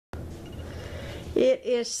It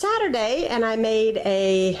is Saturday and I made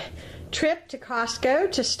a trip to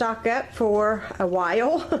Costco to stock up for a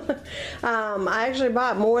while. I actually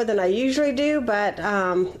bought more than I usually do, but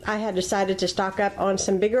I had decided to stock up on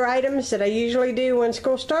some bigger items that I usually do when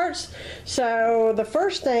school starts. So the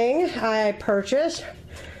first thing I purchased,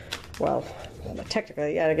 well,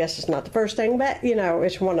 technically I guess it's not the first thing, but you know,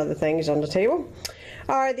 it's one of the things on the table,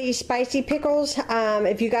 are these spicy pickles.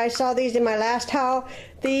 If you guys saw these in my last haul,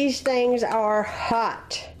 these things are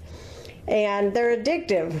hot and they're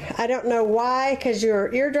addictive. I don't know why, because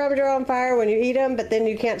your eardrums are on fire when you eat them, but then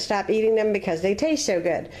you can't stop eating them because they taste so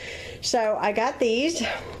good. So I got these.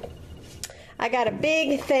 I got a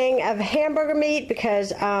big thing of hamburger meat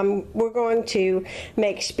because we're going to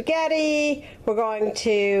make spaghetti. We're going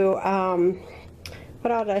to,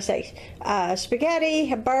 what all did I say?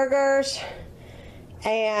 Spaghetti, burgers,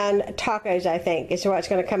 and tacos, I think, is what's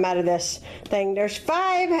going to come out of this thing. There's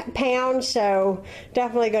 5 pounds, so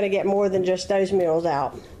definitely going to get more than just those meals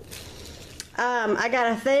out. I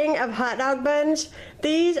got a thing of hot dog buns.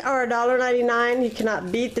 These are $1.99. You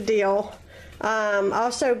cannot beat the deal.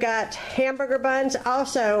 Also got hamburger buns,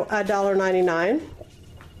 also $1.99.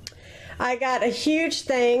 I got a huge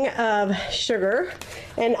thing of sugar,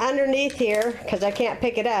 and underneath here, because I can't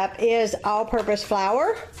pick it up, is all-purpose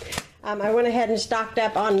flour. I went ahead and stocked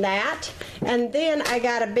up on that. And then I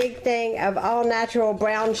got a big thing of all-natural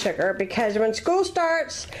brown sugar, because when school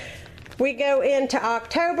starts, we go into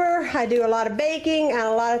October. I do a lot of baking and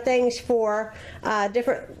a lot of things for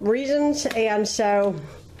different reasons, and so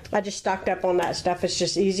I just stocked up on that stuff. It's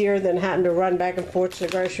just easier than having to run back and forth to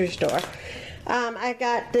the grocery store. I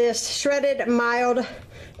got this shredded mild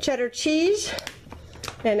cheddar cheese,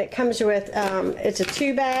 and it comes with, it's a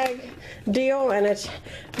 2-bag deal, and it's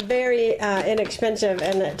very inexpensive,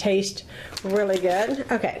 and it tastes really good.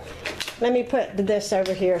 Okay, let me put this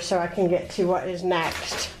over here so I can get to what is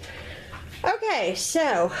next. Okay,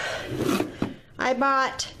 so I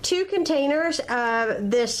bought 2 containers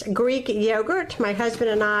of this Greek yogurt. My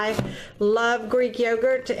husband and I love Greek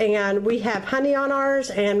yogurt, and we have honey on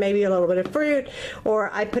ours and maybe a little bit of fruit,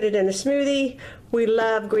 or I put it in a smoothie. We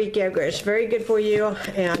love Greek yogurt. It's very good for you,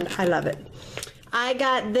 and I love it. I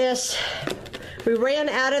got this. We ran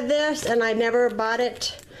out of this, and I never bought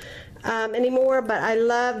it anymore, but I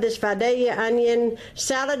love this Vidalia onion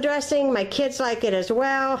salad dressing. My kids like it as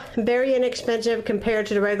well. Very inexpensive compared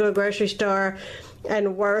to the regular grocery store,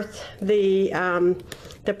 and worth the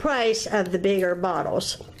price of the bigger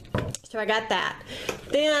bottles. So I got that.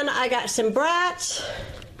 Then I got some brats.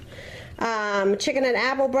 Chicken and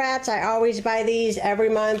apple brats. I always buy these every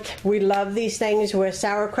month. We love these things with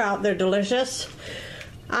sauerkraut. They're delicious.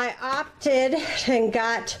 I opted and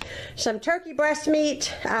got some turkey breast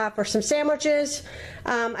meat for some sandwiches.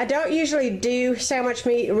 I don't usually do sandwich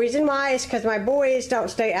meat. The reason why is because my boys don't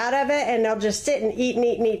stay out of it, and they'll just sit and eat and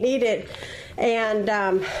eat and eat and eat it. And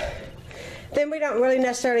then we don't really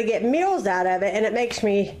necessarily get meals out of it, and it makes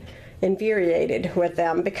me infuriated with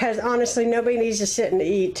them, because honestly, nobody needs to sit and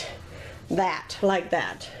eat that like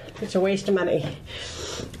that. It's a waste of money.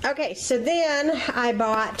 Okay, so then I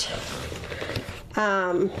bought,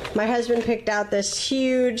 my husband picked out this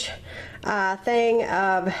huge thing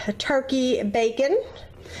of turkey bacon.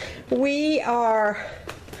 We are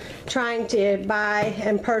trying to buy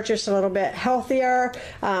and purchase a little bit healthier.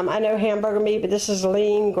 I know hamburger meat, but this is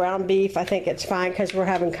lean ground beef. I think it's fine because we're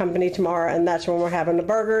having company tomorrow, and that's when we're having the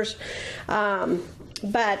burgers.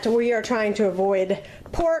 But we are trying to avoid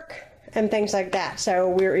pork and things like that. So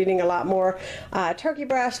we're eating a lot more turkey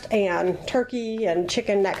breast and turkey and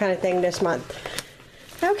chicken, that kind of thing, this month.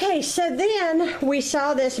 Okay, so then we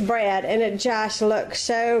saw this bread, and it just looks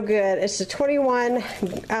so good. It's a 21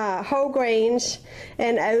 whole grains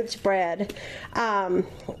and oats bread. And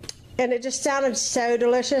it just sounded so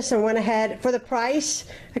delicious, and went ahead, for the price,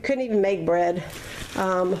 I couldn't even make bread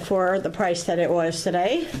for the price that it was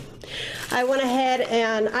today. I went ahead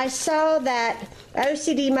and I saw that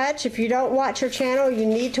OCD Much. If you don't watch her channel, you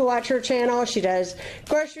need to watch her channel. She does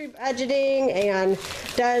grocery budgeting and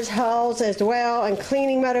does hauls as well, and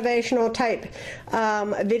cleaning motivational type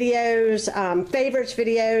videos, favorites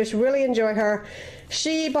videos. Really enjoy her.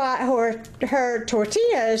 She bought her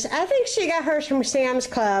tortillas. I think she got hers from Sam's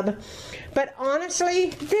Club. But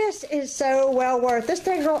honestly, this is so well worth. This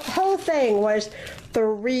thing, whole thing was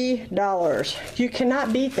 $3. You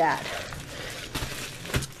cannot beat that.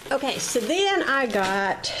 Okay, so then I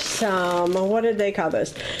got some, what did they call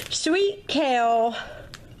those? Sweet kale,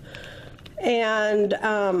 and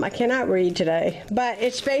I cannot read today, but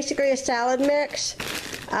it's basically a salad mix,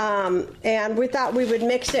 and we thought we would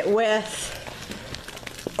mix it with,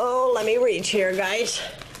 oh, let me reach here, guys.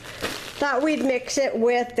 thought we'd mix it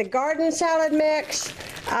with the garden salad mix.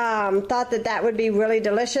 Thought that would be really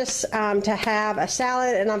delicious to have a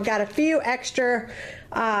salad, and I've got a few extra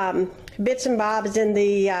bits and bobs in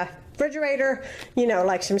the refrigerator, you know,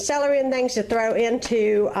 like some celery and things to throw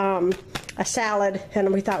into a salad,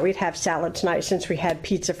 and we thought we'd have salad tonight since we had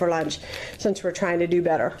pizza for lunch, since we're trying to do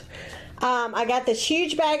better. I got this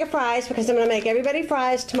huge bag of fries because I'm going to make everybody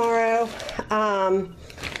fries tomorrow,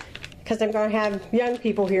 because I'm going to have young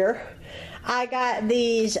people here. I got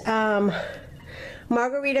these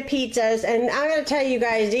margarita pizzas, and I'm going to tell you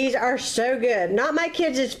guys, these are so good. Not my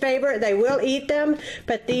kids' favorite, they will eat them,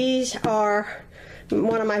 but these are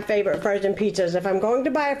one of my favorite frozen pizzas. If I'm going to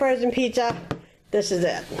buy a frozen pizza, this is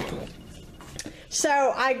it.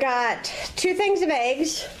 So I got 2 things of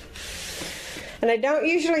eggs, and I don't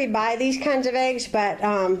usually buy these kinds of eggs, but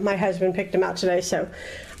my husband picked them out today, so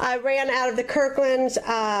I ran out of the Kirkland's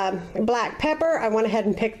black pepper. I went ahead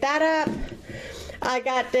and picked that up. I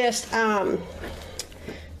got this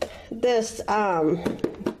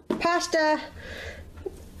pasta,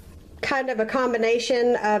 kind of a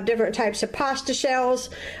combination of different types of pasta shells.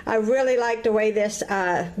 I really like the way this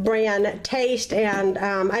brand tastes, and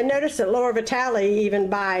I noticed that Laura Vitale even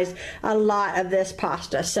buys a lot of this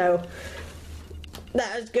pasta, so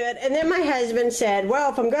that was good. And then my husband said,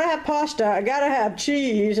 well, if I'm gonna have pasta, I gotta have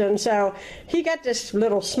cheese, and so he got this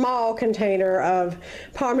little small container of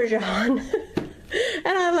Parmesan.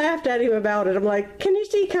 And I laughed at him about it. I'm like, can you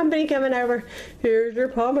see company coming over? Here's your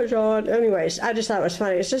Parmesan. Anyways, I just thought it was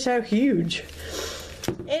funny. It's just how huge.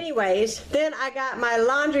 Anyways, then I got my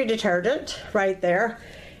laundry detergent right there.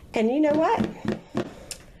 And you know what?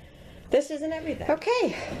 This isn't everything.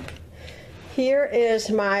 Okay. Here is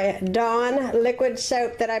my Dawn liquid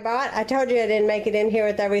soap that I bought. I told you I didn't make it in here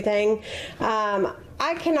with everything.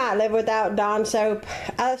 I cannot live without Dawn soap.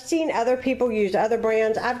 I've seen other people use other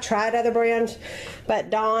brands. I've tried other brands, but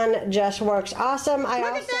Dawn just works awesome. Look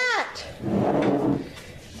at that!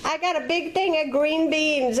 I got a big thing of green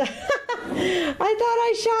beans. I thought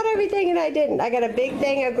I shot everything and I didn't. I got a big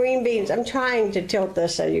thing of green beans. I'm trying to tilt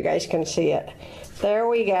this so you guys can see it. There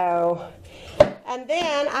we go. And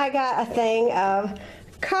then I got a thing of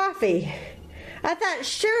coffee. I thought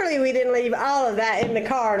surely we didn't leave all of that in the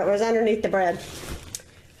car and it was underneath the bread.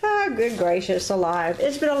 Oh, good gracious alive.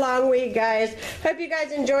 It's been a long week, guys. Hope you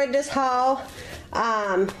guys enjoyed this haul.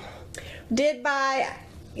 Did buy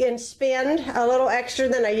and spend a little extra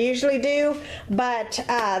than I usually do, but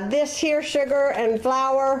this here sugar and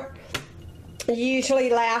flour usually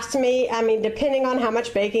lasts me, I mean, depending on how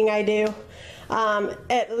much baking I do,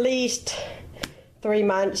 at least 3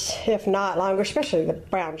 months, if not longer, especially the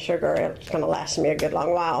brown sugar. It's going to last me a good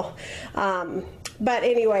long while. But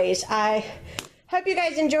anyways, I hope you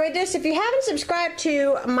guys enjoyed this. If you haven't subscribed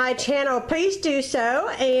to my channel, please do so,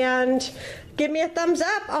 and give me a thumbs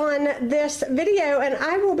up on this video, and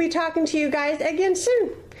I will be talking to you guys again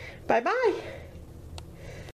soon. Bye-bye.